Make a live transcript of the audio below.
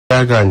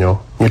gaañoo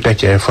ñu teg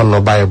ci ay fan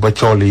no bàyyi ba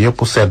coow li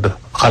yëpp sedd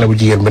xale bu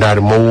jigéen bi daal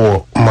di ma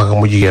woo mag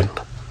mu jigéen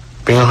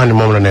bi nga xam ne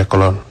moom la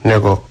nekkaloon ne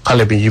ko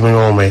xale bi yi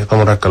ma may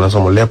sama rakk la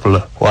sama lépp la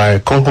waaye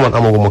comme que man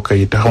amaguma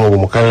këyit te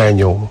xamaguma kañ lay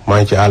ñëw maa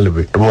ngi ci àll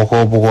bi dama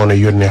ko bëggoon a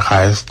yónnee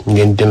xaalis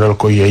ngeen jëndal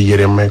ko ay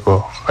yére may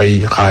ko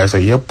ay xaalis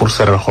ak yëpp pour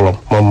seral xolom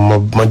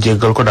ma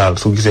jéggal ko daal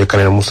su gisee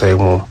keneen mu sëy ak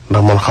moom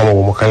ndax man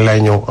xamaguma kañ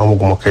lay ñëw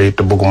amaguma këyit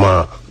te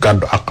bëgguma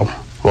gàddu àqam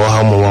moo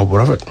xam moom wax bu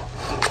rafet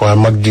waaye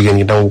mag jigéen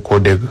ñi dama koo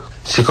dégg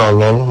ci kaw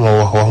loolu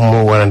moo wax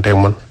mu waranteeg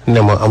man ne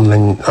ma am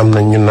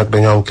nañ ñun nag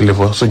dañoo am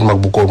kilifa suñ mag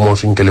bu góor moom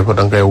suñ kilifa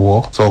da nga koy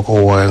woo soo ko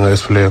woowee nga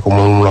expliqué ko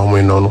moom mu la wax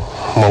muy noonu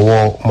ma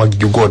woo mag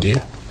ju góor yi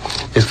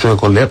expliqué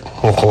ko lépp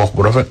moo ko wax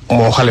bu rafet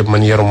moo xale bi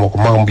man yaru moo ko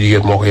magam bu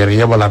jigéen moo ko yare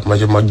yebalaat ma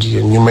ci mag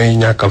jigéen ñu may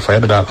ñàkkal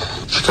fayda daal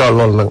ci kaw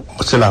loolu nag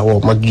si laa woo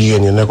mag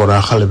jigéen ñi ne ko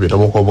daal xale bi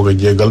dama ko bëgg a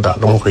jéggal daal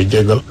dama koy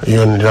jéggal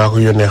dinaa ko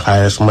yónnee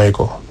xaalis may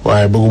ko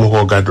waaye bëgguma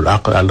koo gàddul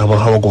àq daal dama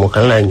xamaguma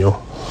kañ lay ñëw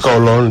kaw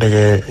loolu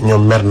ndege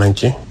ñoom mer nañ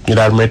ci ñu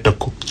daal may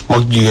tëkku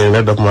mag jigéen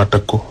nag daf maa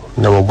tëkku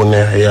ne ma bu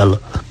neexee yàlla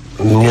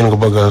ñun nga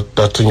bëgg a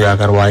tas suñu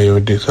yaakaar waaye yow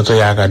sa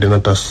yaakaar dina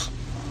tas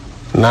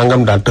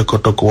nangam daal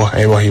tëkku wax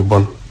ay wax yu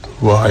bon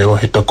wax ay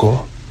waxi tëkku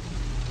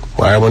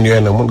waaye man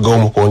yooyu nag man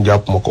gawuma ko woon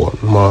jàpp ma ko woon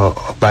ma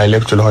bàyyi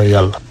lépp ci loxoy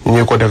yàlla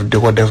ñu ko def di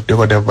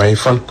ko def bàyyi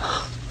fan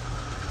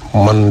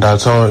man daal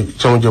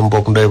sama jëm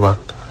bopp ndoy baan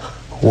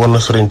war na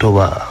Sëriñ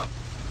Tuuba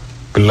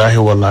billaahi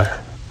wallaahi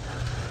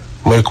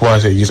may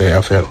commencé gis ay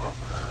affaire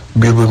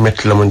biir bu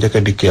metti la ma njëkk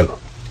a dikkeel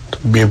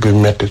biir bi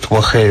metti su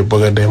ma xëyee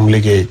bëgg a dem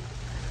liggéey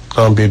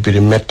sama biir bi di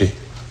metti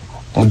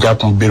mu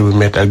jàpp ma biir bi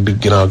metti ak digg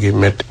ginnaaw gi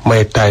metti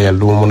may taayal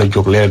du ma mën a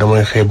jóg léegi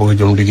damay xëy bëgg a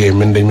jëm liggéey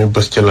man dañ may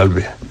bës ci lal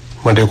bi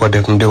ma di ko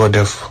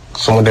def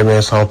su ma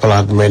demee sama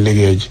place bi may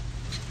liggéey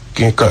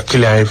ji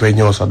client yi fay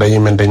ñëw sax dañuy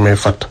mel dañ may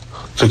fatt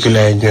su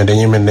client yi ñëwee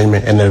dañuy mel dañ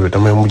may énervé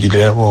damay mujj di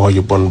leen wax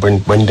ju bon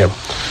bañ dem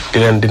di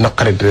leen di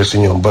naqari di si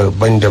ñoom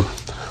bañ dem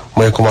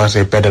may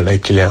commencé pédal ay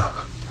client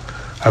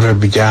affaire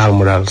bi jaaxal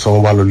ma daal sama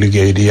wàllu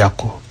liggéey di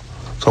yàqu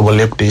sama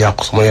lépp di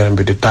yàqu sama yaram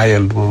bi di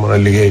taayal du ma mën a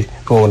liggéey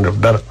du ma mën def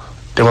dara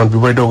te man bi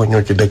may doog a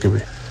ñëw ci dëkk bi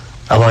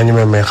avant ñu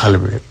may xale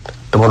bi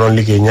dama doon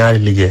liggéey ñaari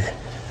liggéey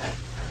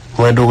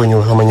may doog a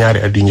ñëw sama ñaari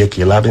at yu njëkk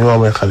yi laa dañu ma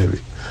may xale bi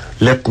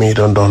lépp mi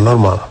doon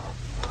normal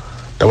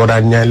dama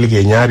daan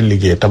ñaari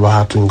liggéey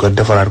tabaxaatuñ ko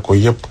defaraat ko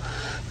yëpp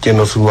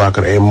jënd suñu waa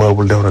kër ay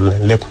meuble defaral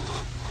leen lépp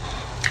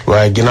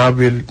waaye ginnaaw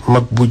bi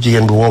mag bu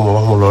jigéen bi woo ma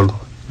wax ma loolu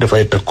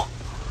dafay tëkku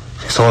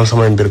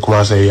samay mbir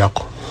commencé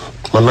yàqu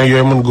man nag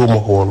yooyu man góob ma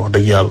ko woon wax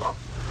dëgg yàlla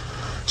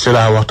si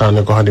laa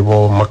waxtaanee ko xam ne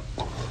boobu mag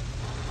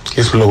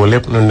expliqué ko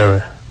lépp nu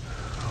newee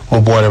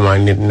mu boole maa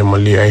nit ne ma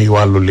lii ay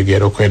wàllu liggéey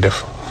da koy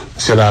def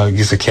si laa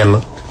gis kenn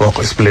moo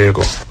ko expliqué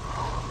ko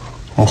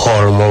mu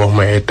xool moo wax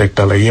ma ay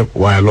tegtal ak yëpp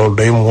waaye loolu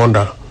day mu woon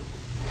daal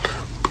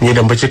ñuy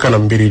dem ba ci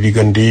kanam mbir yi di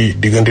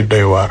gën di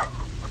doy waar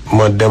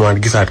ma demaat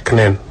gisaat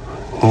keneen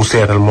mu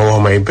seetal moo wax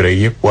ma ay mbir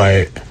yëpp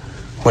waaye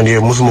man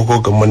yooyu mosuma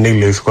koo gëm ma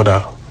néglé ko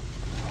daal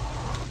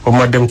ba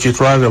ma dem ci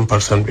troisième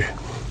personne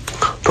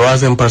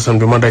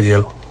bi ma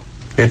dajeel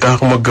li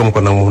tax ma gëm ko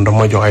nag moom daf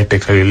ma jox ay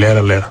tegtal yu leer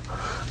a leer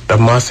daf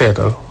maa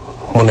seetal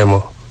mu ne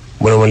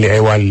ma li ay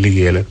wàllu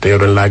liggéey la te yow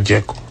dañ laa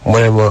jekku mu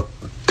ne ma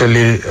te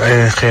li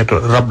ay xeetu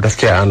rab daf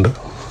cee ànd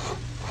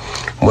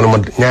mu ne ma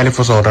ñaari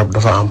façon rab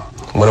dafa am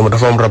mu ne ma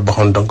dafa am rab ba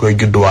xam da nga koy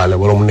judduwaale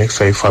wala mu nekk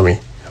say famille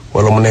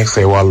wala mu nekk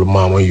say wàllu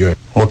maam ak yooyu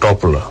mu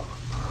topp la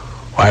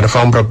waaye dafa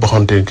am rab ba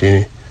xamante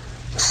ni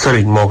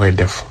sëriñ moo koy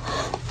def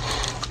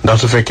ndax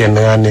su fekkee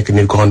da ngaa nekk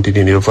nit ko xamante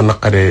ni dafa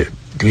naqaree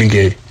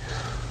liggéey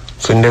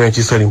suñ demee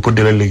ci sëriñ pour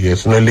di la liggéey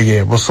su la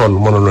liggéeyee ba sonn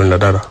mënuluñ la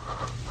dara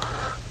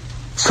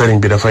sëriñ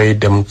bi dafay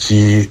dem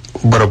ci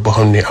bërëb boo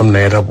xam ni am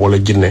nay rab wala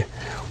jinne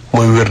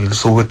muy wér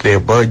su wértee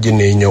ba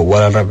jinne yi ñëw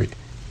wala rab yi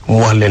mu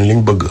wax leen li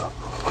mu bëgg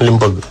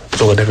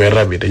su ko defee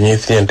rab yi dañuy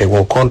siñanteeg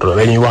moom contre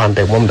dañuy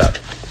waxanteeg moom daal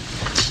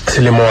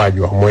si li ma waaj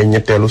wax mooy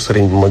ñetteelu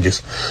sëriñ bi ma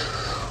gis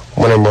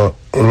mu ne ma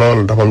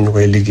loolu dafa am ñu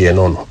koy liggéey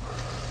noonu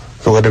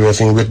su ko defee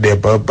suñu wérdee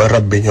ba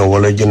rab bi ñëw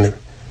wala jënn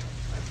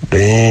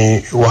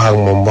dañuy wax ak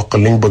moom wax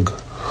liñ bëgg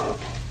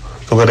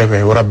su ko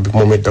defee rab bi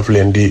moom it daf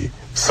leen di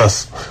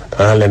sas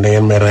danaa leen da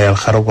ngeen may reyal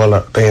xar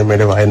wala da ngeen may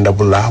def ay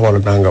ndabu laax wala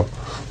nangam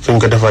suñ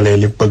ko defalee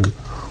li bëgg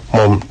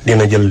moom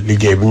dina jël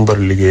liggéey bi ñu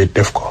bari liggéey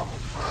def ko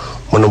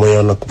mën na ma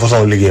yoon nag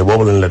façon liggéey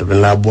boobu lañ la def dañ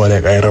laa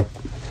booleeg ay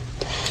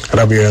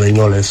rab yooyu nag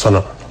ñoo lay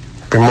sonal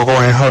bi ma ko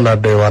waxee xaw naa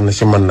doy waar na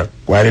ci man nag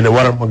waaye li da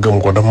waral ma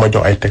gëm ko daf ma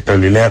jox ay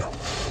tegtal yu leer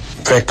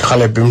fekk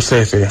xale bi mu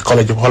saytee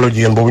xale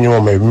jigéen boobu ñu ma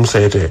may bi mu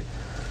saytee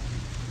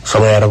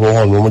sama yaay dafa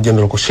waxoon ba mu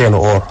jëndal ko chaîne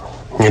or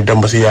ñu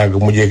dem ba si yàgg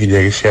mu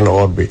jékki-jékki chaîne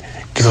or bi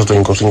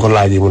gisatuñ ko suñ ko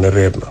laajee mu ne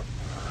réer na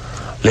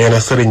léegi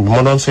nag sëriñ bi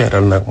ma doon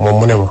seetal nag moom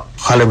mu ne ma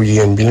xale bu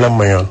jigéen bi la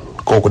mayoon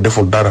kooku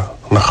deful dara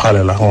ndax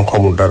xale la moom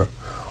xamul dara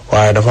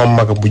waaye dafa am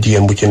mag bu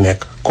jigéen bu ci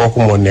nekk kooku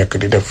moo nekk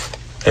di def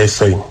ay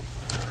sëriñ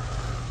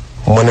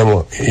mu ne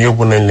ma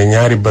yóbbu nañ la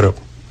ñaari bërëb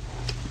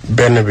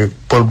benn bi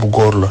pël bu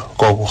góor la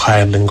kooku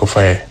xaayat lañ ko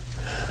fayee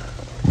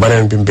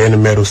beneen bi benn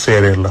meeru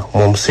séeréer la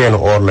moom seenu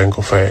or lañ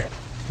ko fayee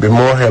bi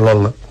ma waxee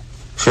loolu nag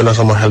si la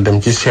sama xel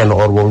dem ci seenu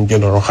or boobu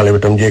jëndoon xale bi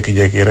tam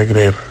jékki-jékki rek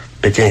réer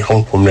te ki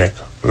xam fu mu nekk.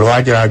 lu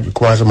waajal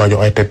commencé ma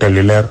jox ay tegtal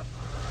yu leer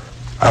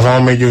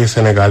avant may jóge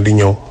Sénégal di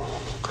ñëw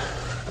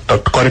te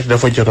Korité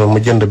dafa jotoon mu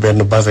jënd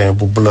benn bassin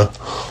bu bleu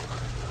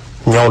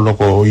ñaw la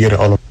ko yëre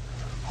olof.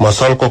 ma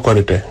sol ko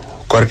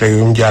Korité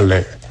yu mu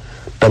jàllee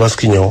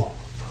tabaski ñëw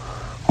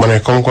ma ne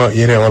comme que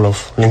yëre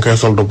olof li nga koy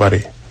sol du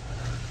bari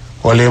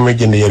wala may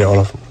jënd yëre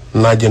olof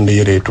naa jënd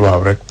yëre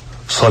tubaab rek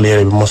sol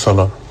yëre bi ma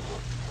soloon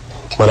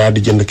ma daal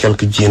di jënd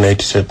quelques jeans ay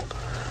t-shirt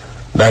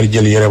daal di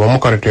jël yëre ba mu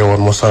Korité woon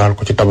ma solal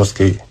ko ci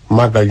tabaski yi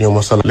màggal ñëw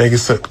ma solal. léegi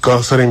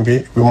sëriñ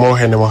bi ma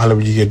waxee ne ma xale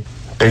bu jigéen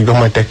tey dox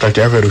may tegtal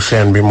ci affaire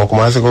chaîne bi ma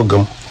commencé ko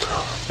gëm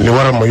li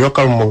waral ma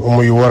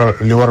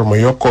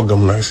yokk koo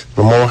gëm nag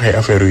bi ma waxee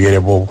affaire yëre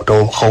boobu te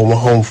moom xaw ma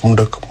fu mu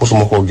dëkk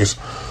mosuma koo gis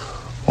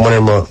mu ne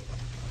ma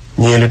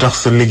ñii li tax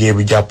sa liggéey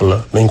bi jàpp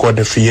la nañ ko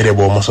def fi yëre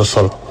boobu ma sa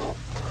sol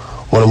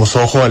mu ne ma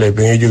soo xoolee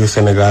bi ngay jóge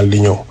Sénégal di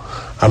ñëw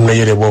am na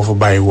yëre boo fa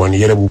bàyyi woon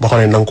yëre bu ba xam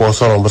ne na nga koo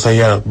soloon ba sa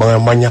yaram ba nga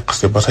ma ñàq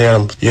si ba sa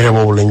yaram yëre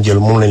boobu lañ jël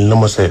moom lañ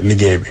lëmase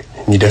liggéey bi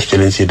ñu def ci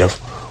lañ siy def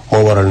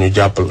moo waral ñu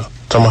jàpp la.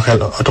 sama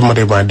xel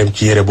automatiquement dem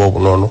ci yëre boobu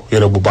noonu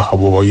yëre bu baax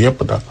boobu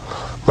yépp daal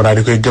ma daal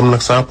di koy gëm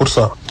nag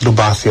 100%. du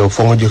baax si yow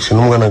foo nga jóg si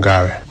nu mu gën a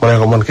gaawee. ma ne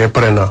ko man kay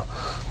pare naa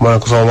ma ne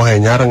ko soo waxee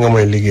ñaara nga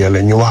may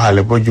liggéeyal ñu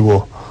waxaale ba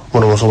juboo mu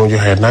ne ma su ma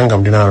joxee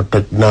nangam dinaa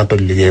toj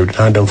liggéey bi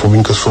dinaa dem fa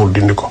buñ ko suul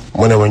dindi ko.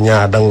 mu ne ma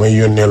ñaar danga may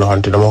yónnee loo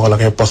xam te dama ko la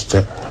koy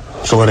posté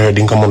su ko defee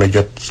di nga ko mën a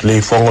jot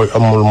léegi foo nga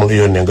amul mu la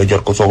yónnee nga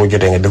jot ko soo ko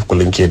jotee nga def ko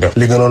lañ ciy def.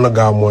 li gënoon a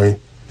gaaw mooy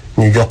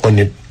ñu jox ko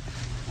nit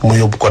mu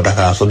yóbbu ko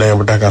Dakar su demee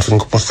ba Dakar suñ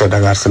ko posté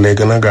Dakar si lay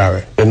gën a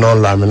gaawee. te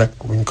noonu laa mi nag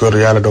buñ ko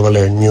yàlla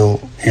dogalee ñu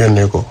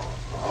yónnee ko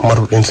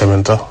matul une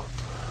semaine sax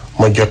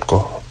ma jot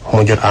ko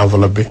ma jot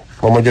enveloppe bi.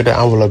 ba ma jotee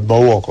enveloppe ba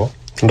woo ko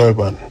ndoy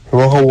baan bi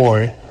ma ko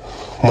woowee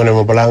mu ne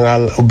ma balaa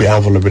ngaa ubbi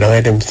enveloppe bi da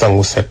ngay dem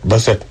sangu set ba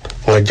set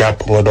nga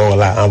jàpp nga doog a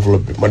laa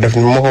enveloppe bi ma def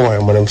ni ma ko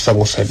waxee ma dem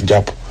sangu set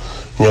jàpp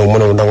ñëw mu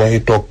ne ma da ngay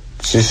toog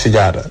si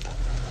sijaada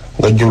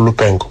nga jublu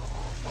penku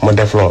ma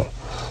def lool.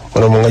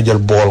 mu ne ma nga jël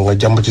bool nga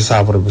jàmb ci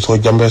saafara bi soo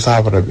jàmbee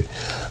saafara bi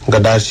nga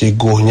daal si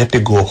góox ñetti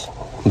góox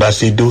daal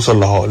si diw sa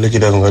loxo li ci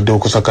des nga diw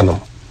ko sa kanam.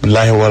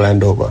 billaahi wallaahi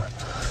ndoo ba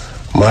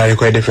maa ngi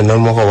koy defee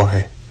noonu ma ko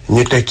waxee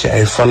ñu teg ci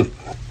ay fan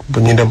bu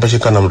ñu dem ba ci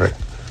kanam rek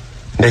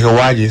ndeke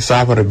waa ji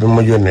saafara bi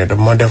ma yónnee daf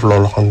ma def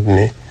loolu xam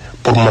ni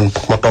pour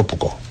ma topp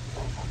ko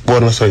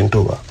boor na Sëriñ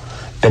Tuuba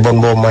te bon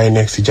boobu maa ngi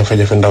nekk si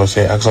jafe-jafe ndaw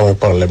see ak samay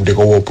problème di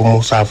ko woo pour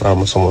mu saafara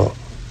ma sama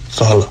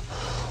soxla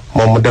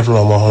moom mu def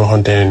loolu moo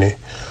xamante ne nii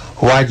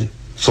waa ji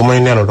su may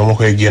nelaw dama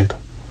koy gént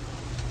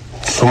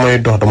su may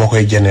dox dama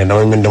koy génnee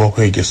damay mel dama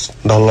koy gis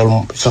ndax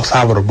loolu sax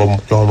saafara ba mu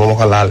joxoon ba ma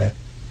ko laalee.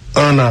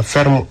 un an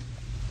ferme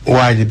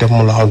waa ji def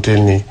ma loo xamante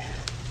ne nii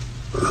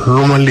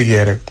lu ma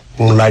liggéey rek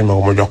mu laaj ma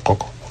ko ma jox ko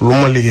lu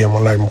ma liggéey ma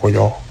laaj ma ko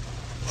jox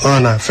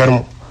un an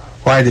ferme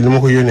waa ji li ma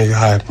ko yónnee ci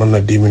xaalis mën na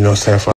 10 millions CFA.